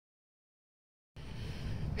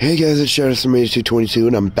Hey guys, it's ShadowStorm8222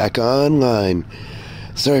 and I'm back online.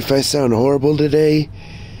 Sorry if I sound horrible today.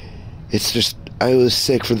 It's just, I was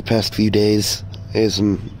sick for the past few days, as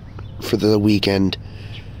in for the weekend.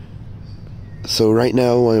 So right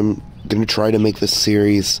now I'm gonna try to make this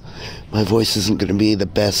series. My voice isn't gonna be the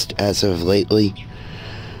best as of lately,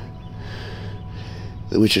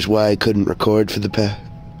 which is why I couldn't record for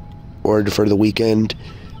the weekend.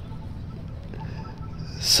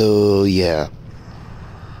 So yeah.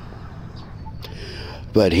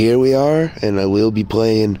 But here we are, and I will be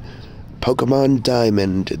playing Pokemon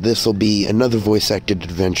Diamond. This will be another voice-acted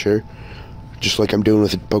adventure, just like I'm doing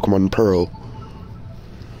with Pokemon Pearl.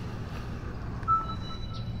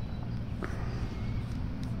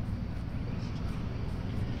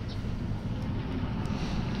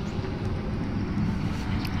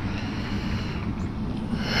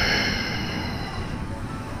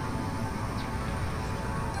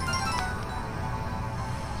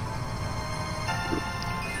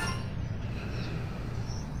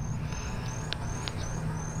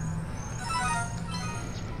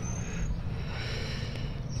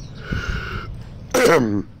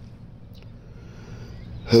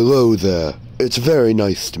 Hello there. It's very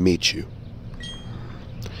nice to meet you.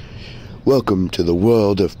 Welcome to the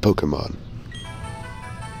world of Pokemon.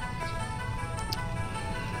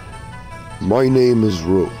 My name is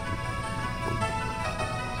Rowan.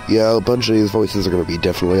 Yeah, a bunch of these voices are going to be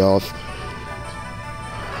definitely off.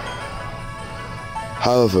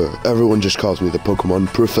 However, everyone just calls me the Pokemon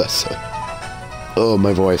Professor. Oh,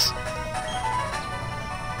 my voice.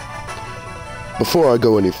 Before I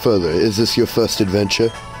go any further, is this your first adventure?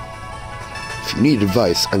 If you need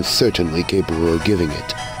advice, I'm certainly capable of giving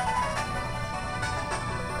it.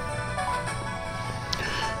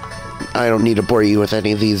 I don't need to bore you with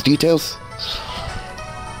any of these details.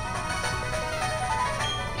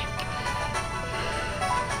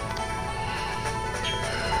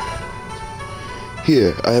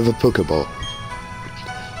 Here, I have a Pokeball.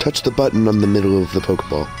 Touch the button on the middle of the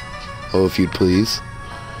Pokeball. Oh, if you'd please.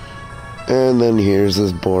 And then here's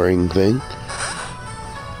this boring thing.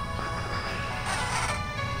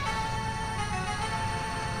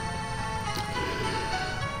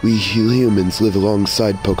 We humans live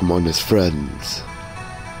alongside Pokemon as friends.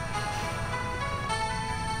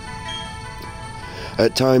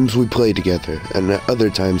 At times we play together, and at other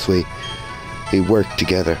times we work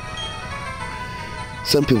together.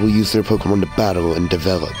 Some people use their Pokemon to battle and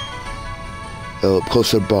develop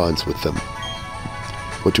closer bonds with them.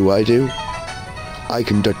 What do? I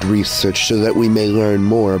conduct research so that we may learn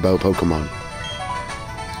more about Pokemon.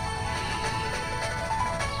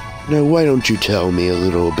 Now, why don't you tell me a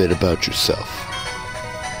little bit about yourself?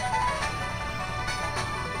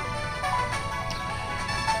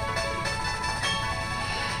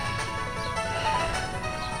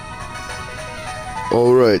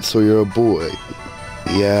 Alright, so you're a boy.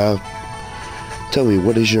 Yeah. Tell me,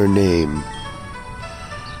 what is your name?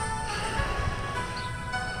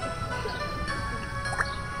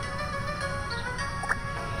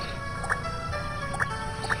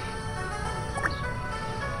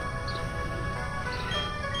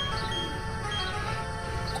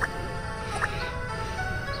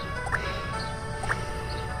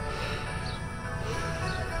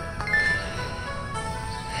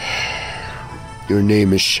 Your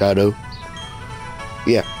name is Shadow?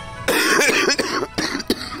 Yeah.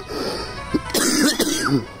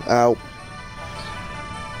 Ow.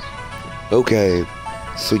 Okay,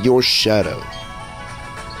 so you're Shadow.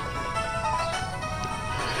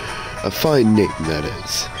 A fine name, that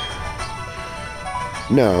is.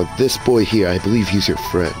 Now, this boy here, I believe he's your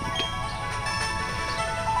friend.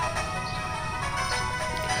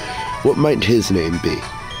 What might his name be?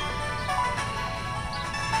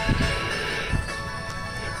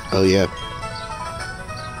 Oh, yeah.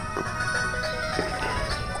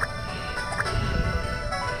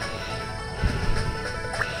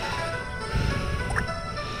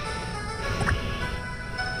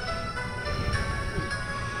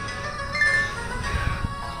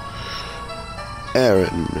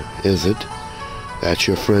 Aaron, is it? That's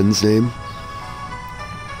your friend's name?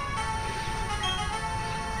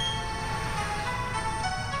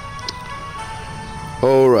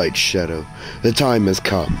 Alright, Shadow. The time has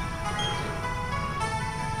come.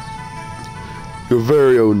 Your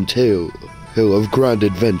very own tale of grand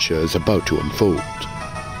adventure is about to unfold.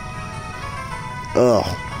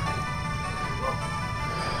 Ugh.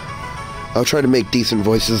 I'll try to make decent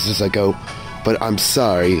voices as I go, but I'm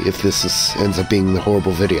sorry if this ends up being a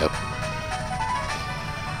horrible video.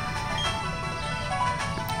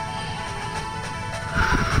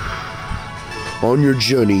 On your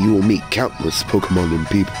journey, you will meet countless Pokemon and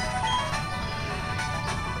people.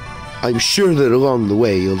 I'm sure that along the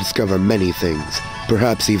way, you'll discover many things,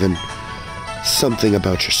 perhaps even something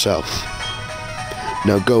about yourself.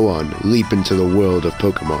 Now go on, leap into the world of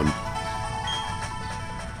Pokemon.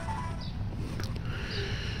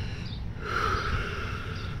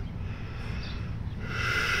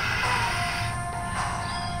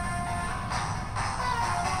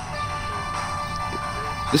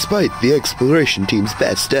 Despite the exploration team's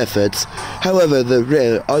best efforts, however, the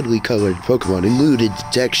rare, oddly colored Pokemon eluded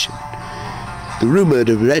detection. The rumored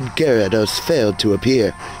Red Gyarados failed to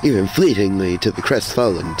appear, even fleetingly, to the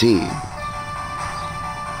crestfallen team.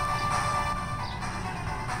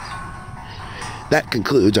 That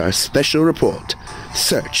concludes our special report,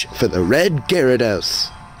 Search for the Red Gyarados.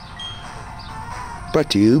 Brought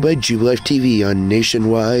to you by Jubilife TV on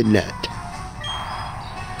Nationwide Net.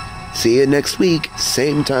 See you next week,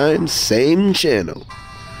 same time, same channel.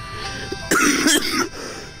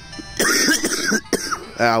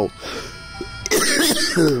 Ow.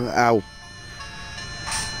 Ow.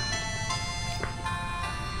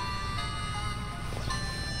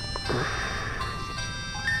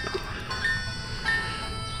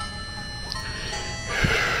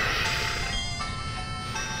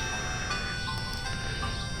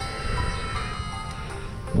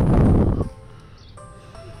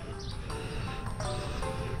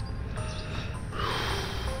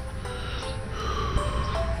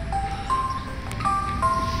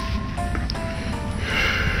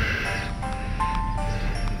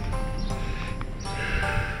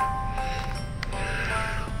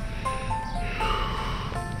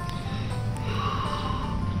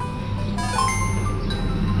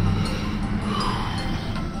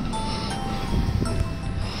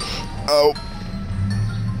 Oh.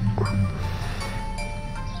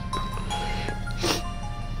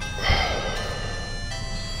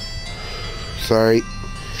 Sorry.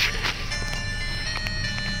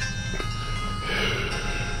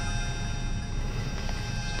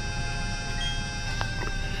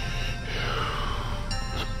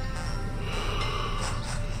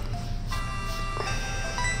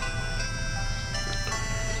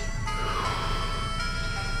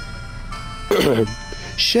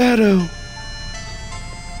 Shadow.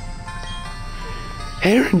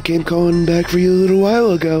 Aaron came calling back for you a little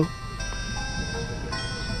while ago.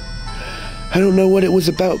 I don't know what it was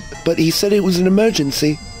about, but he said it was an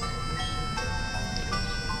emergency.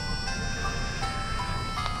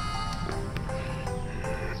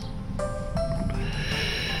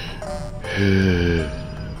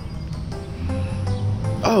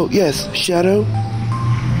 Oh, yes, Shadow.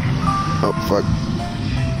 Oh, fuck.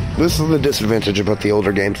 This is the disadvantage about the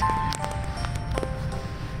older games.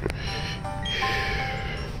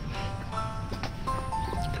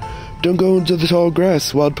 Don't go into the tall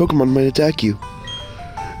grass. Wild Pokemon might attack you.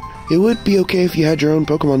 It would be okay if you had your own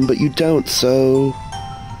Pokemon, but you don't, so...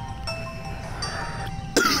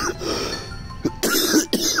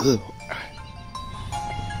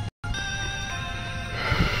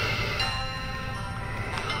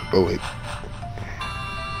 Oh, wait.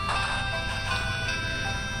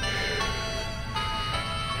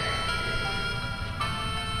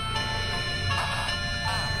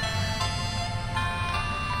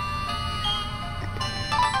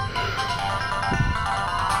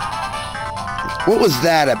 What was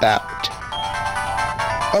that about?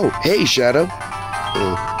 Oh, hey, Shadow.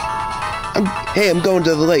 I'm going to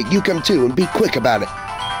the lake. You come too, and be quick about it.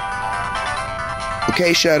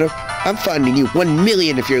 Okay, Shadow? I'm finding you 1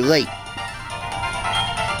 million if you're late.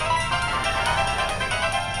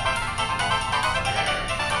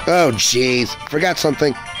 Oh, jeez. Forgot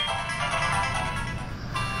something.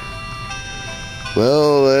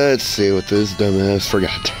 Well, let's see what this dumbass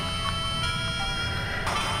forgot.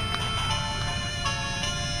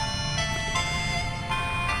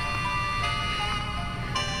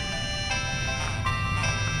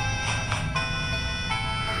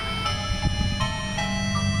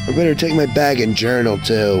 I better take my bag and journal,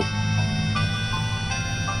 too.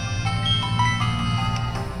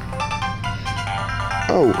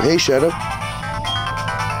 Oh, hey, Shadow.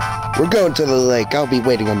 We're going to the lake. I'll be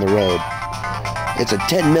waiting on the road. It's a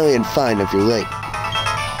 10 million fine if you're late.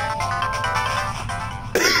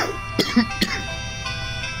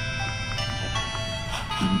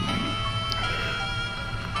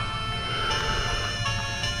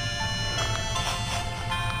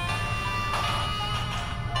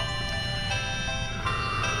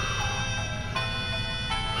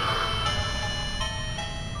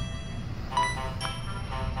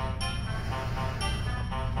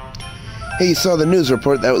 Hey, you saw the news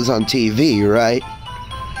report that was on TV, right?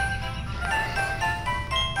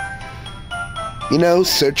 You know,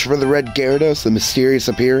 search for the red Gyarados, the mysterious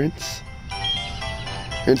appearance.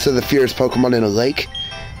 Into the fierce Pokemon in a lake.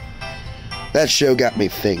 That show got me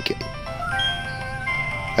thinking.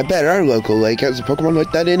 I bet our local lake has a Pokemon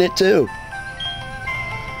like that in it too.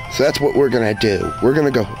 So that's what we're gonna do.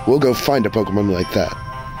 We'll go find a Pokemon like that.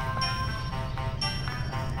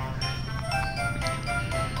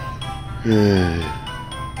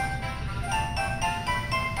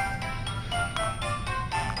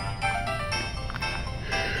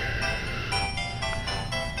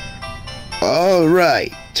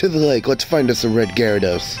 Alright, to the lake. Let's find us a red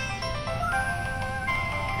Gyarados.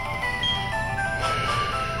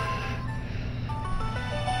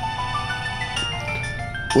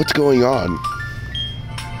 What's going on?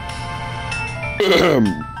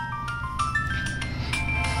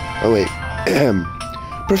 Oh wait.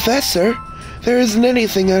 Professor, there isn't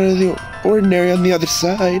anything out of the ordinary on the other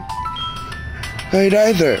side. I'd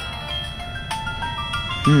either.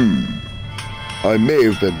 I may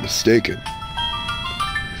have been mistaken.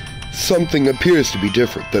 Something appears to be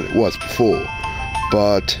different than it was before,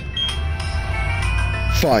 but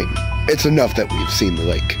fine. It's enough that we've seen the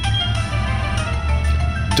lake.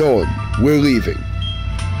 Dawn, we're leaving.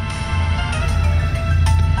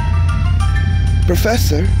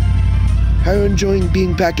 Professor, how are you enjoying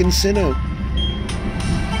being back in Sinnoh?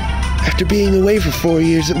 After being away for 4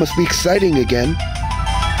 years, it must be exciting again.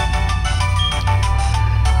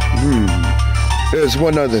 There's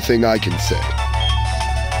one other thing I can say.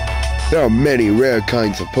 There are many rare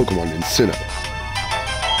kinds of Pokemon in Sinnoh.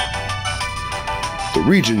 The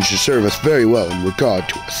region should serve us very well in regard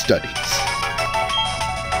to our studies.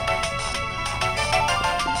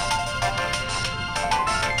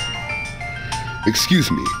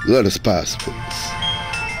 Excuse me, let us pass, please.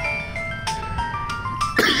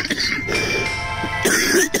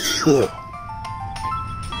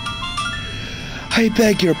 I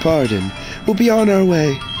beg your pardon. We'll be on our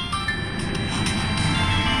way.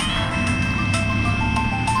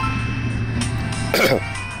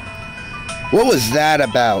 What was that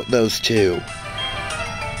about, those two?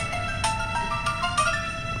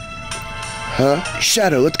 Huh?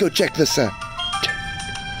 Shadow, let's go check this out.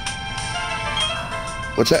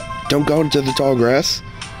 What's that? Don't go into the tall grass?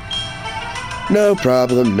 No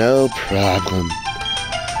problem, no problem.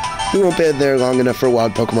 We won't be there long enough for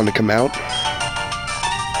wild Pokemon to come out.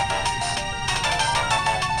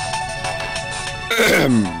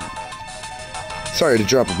 Sorry to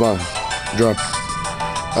drop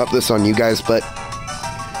this on you guys, but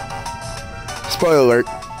spoiler alert,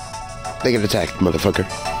 they get attacked, motherfucker,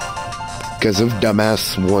 because of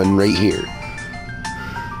dumbass one right here.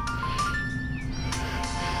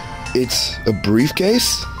 It's a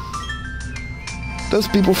briefcase? Those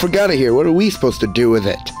people forgot it here. What are we supposed to do with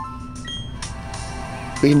it?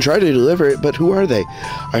 We can try to deliver it, but who are they?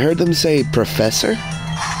 I heard them say Professor?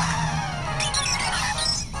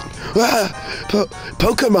 Ah!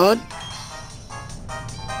 Pokemon?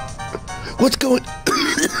 What's going...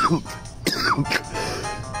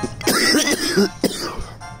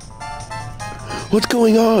 What's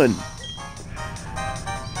going on?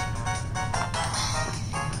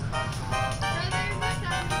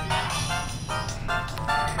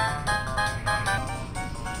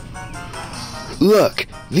 Look,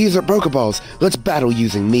 these are Pokeballs. Let's battle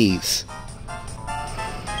using these.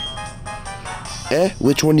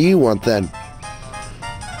 Which one do you want then?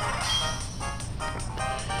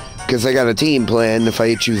 Because I got a team plan if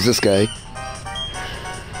I choose this guy.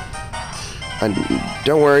 And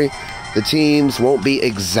don't worry, the teams won't be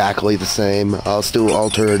exactly the same. I'll still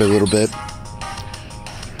alter it a little bit.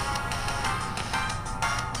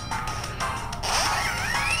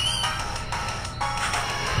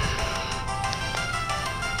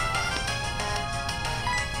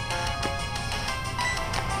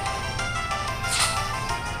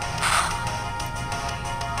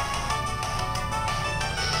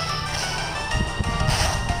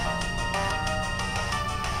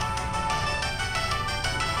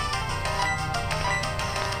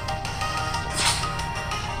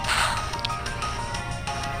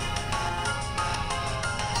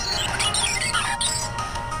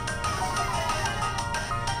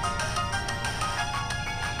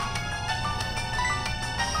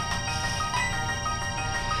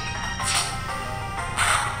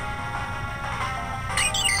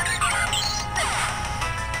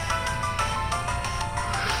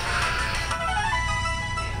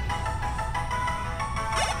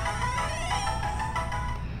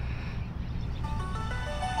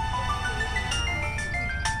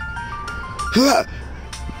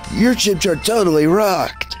 Your Chimchar totally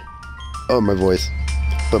rocked. Oh, my voice.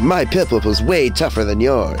 But my Piplup was way tougher than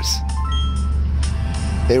yours.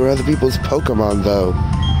 They were other people's Pokemon, though.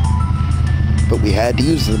 But we had to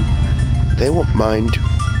use them. They won't mind,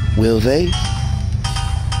 will they?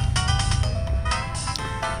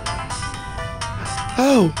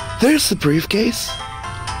 Oh, there's the briefcase.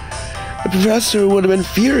 The professor would have been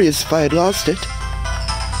furious if I had lost it.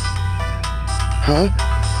 Huh?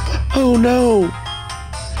 Oh no!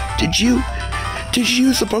 Did you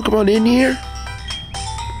use the Pokemon in here?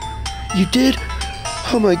 You did?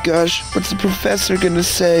 Oh my gosh, what's the professor gonna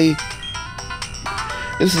say?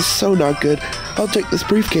 This is so not good. I'll take this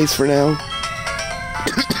briefcase for now.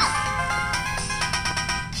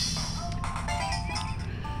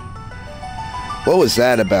 What was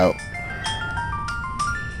that about?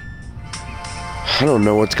 I don't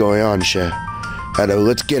know what's going on, Shadow.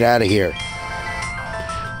 Let's get out of here.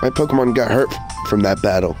 My Pokemon got hurt from that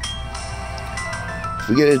battle. If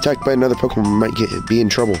we get attacked by another Pokemon, we might be in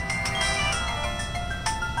trouble.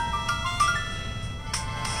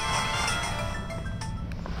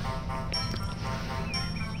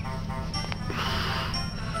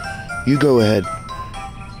 You go ahead.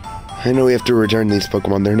 I know we have to return these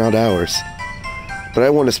Pokemon. They're not ours. But I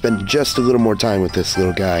want to spend just a little more time with this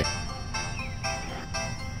little guy.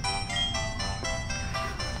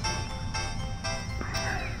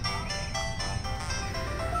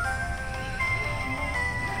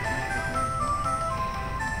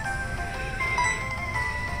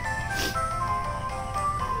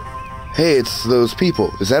 Hey, it's those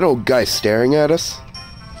people. Is that old guy staring at us?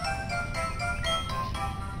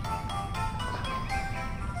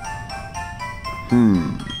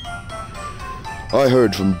 I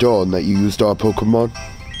heard from Dawn that you used our Pokemon.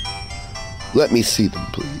 Let me see them,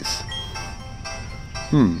 please.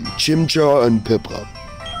 Chimchar and Piplup.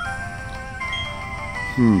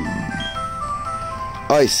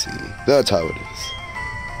 I see. That's how it is.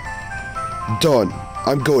 Done.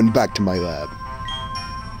 I'm going back to my lab.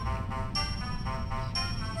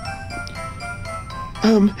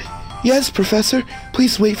 Yes, Professor.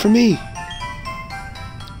 Please wait for me.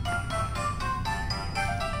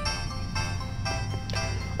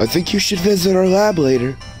 I think you should visit our lab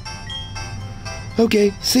later.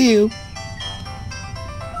 Okay, see you.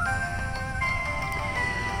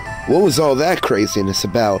 What was all that craziness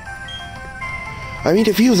about? I mean,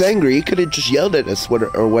 if he was angry, he could have just yelled at us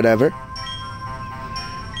or whatever.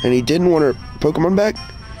 And he didn't want our Pokemon back?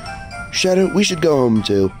 Shadow, we should go home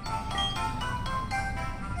too.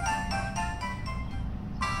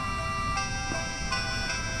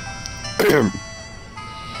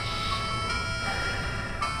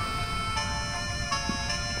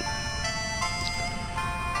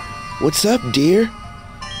 What's up, dear?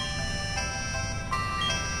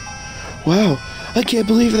 Wow, I can't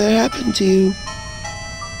believe that happened to you.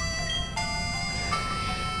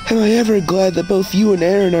 Am I ever glad that both you and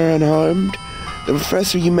Aaron are unharmed? The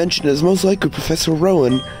professor you mentioned is most likely Professor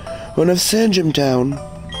Rowan, one of Sandgem Town.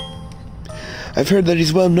 I've heard that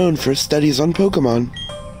he's well known for his studies on Pokemon.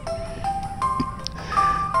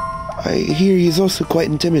 I hear he's also quite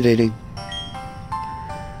intimidating.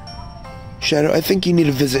 Shadow, I think you need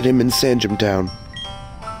to visit him in Sandgem Town.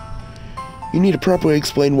 You need to properly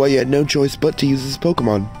explain why you had no choice but to use his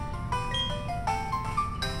Pokemon.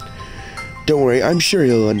 Don't worry, I'm sure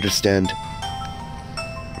he'll understand.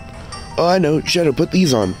 Oh, I know. Shadow, put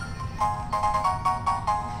these on.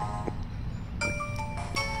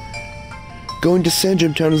 Going to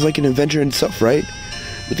Sandgem Town is like an adventure in itself, right?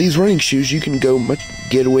 With these running shoes, you can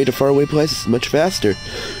get away to faraway places much faster.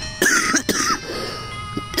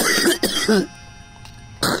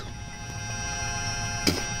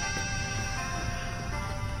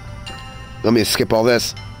 Let me skip all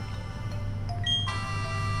this.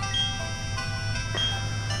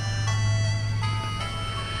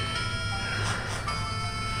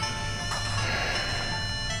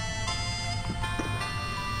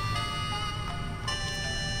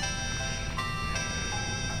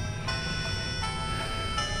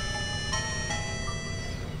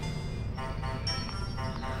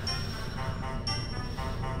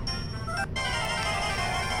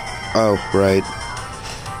 Oh, right.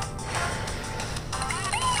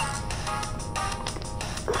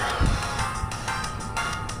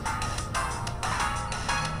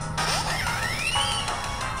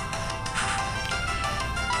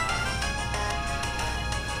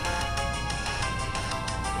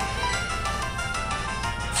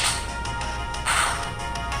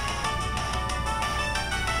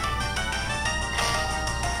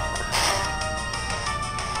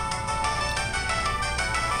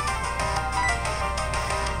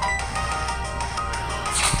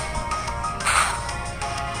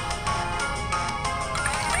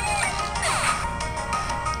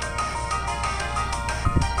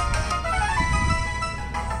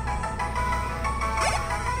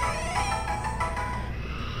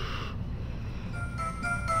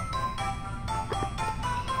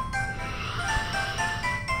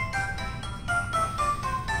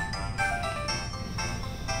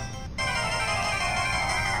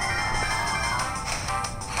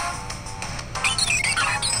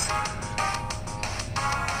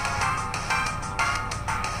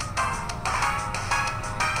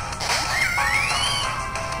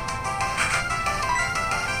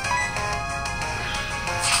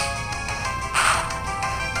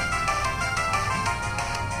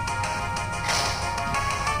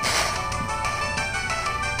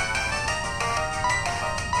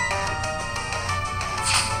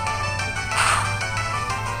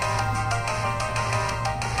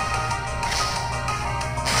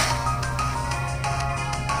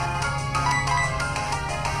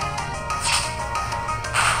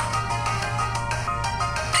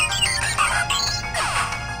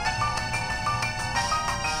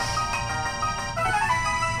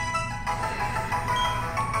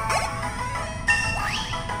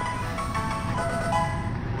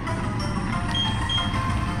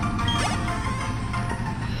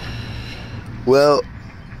 Well,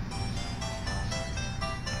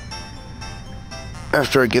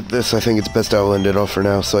 after I get this, I think it's best I'll end it off for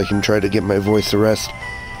now so I can try to get my voice to rest.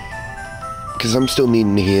 Because I'm still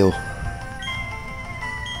needing to heal.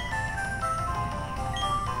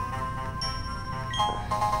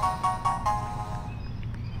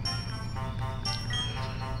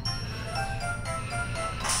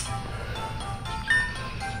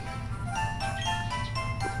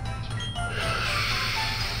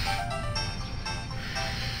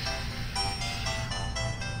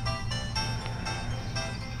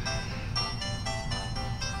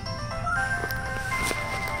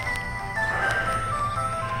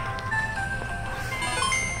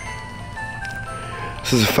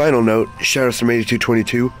 This is a final note. Shadowstorm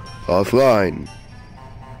 8222 offline.